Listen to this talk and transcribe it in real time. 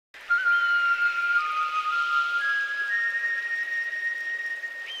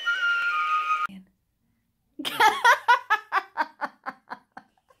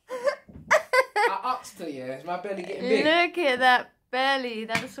Yeah, is my belly getting big? Look at that belly.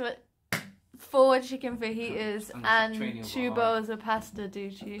 That's what 4 chicken fajitas and 2 bowls of pasta do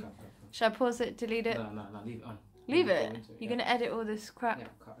to you. Should I pause it, delete it? No, leave it on. Leave it? You're going to edit all this crap? Yeah,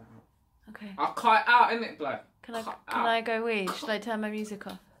 cut that out. Okay. I'll cut it out, innit, blood? Can I go away? Should I turn my music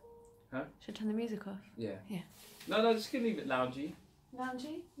off? Huh? Should I turn the music off? Yeah. Yeah. No, just leave it loungy.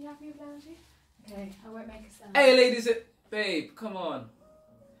 Loungy? You happy with loungy? Okay, I won't make a sound. Hey, ladies, babe, come on.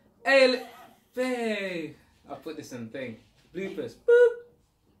 Hey, babe. I'll put this in the thing. Bloopers. Boop.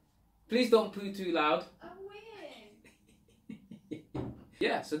 Please don't poo too loud. I'm weird.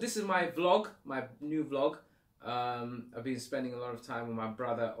 Yeah, so this is my vlog, my new vlog. I've been spending a lot of time with my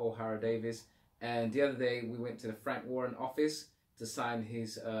brother, Ohara Davies. And the other day, we went to the Frank Warren office to sign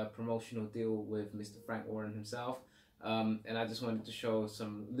his promotional deal with Mr. Frank Warren himself. And I just wanted to show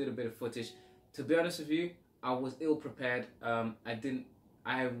some little bit of footage. To be honest with you, I was ill prepared.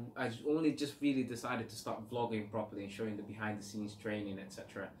 I only just really decided to start vlogging properly and showing the behind the scenes training,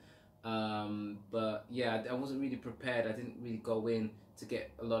 etc. But yeah, I wasn't really prepared. I didn't really go in to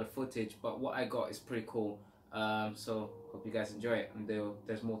get a lot of footage, but what I got is pretty cool. So hope you guys enjoy it, and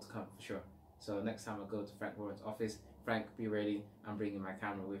there's more to come for sure. So next time I go to Frank Warren's office, Frank, be ready. I'm bringing my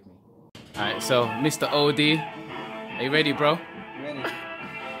camera with me. Alright, so Mr. OD, are you ready, bro? Ready.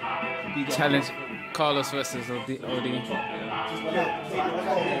 Challenge Carlos versus OD.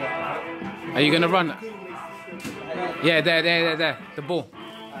 Are you gonna run? Yeah, there. The ball.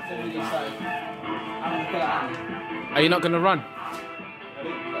 Are you not gonna run?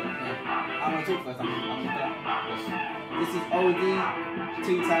 I'm gonna talk first. This is OD,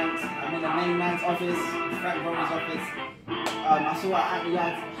 2 tanks. I'm in the main man's office, Frank Warren's office. I saw at the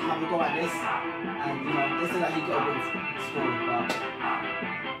yard have a go at this, and they said that he got a good score, but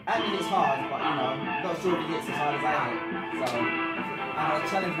I mean it's hard, but not sure if he hits as hard as I hit. So I'm gonna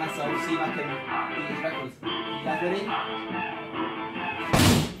challenge myself, see if I can beat his records. You guys ready?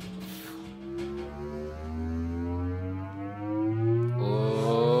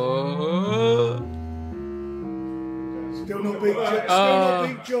 Still not big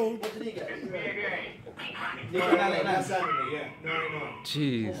George. What did he get?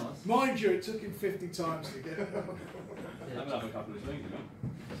 Jeez. Mind you, it took him 50 times to get it.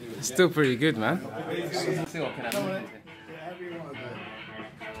 Still pretty good, man. Still, can I do it? However you want to do it.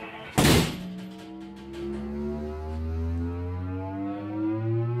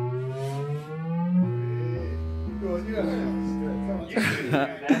 Go on, you have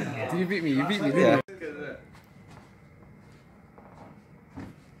it. You beat me, didn't you?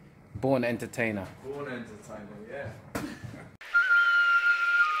 Born entertainer. Born entertainer, yeah.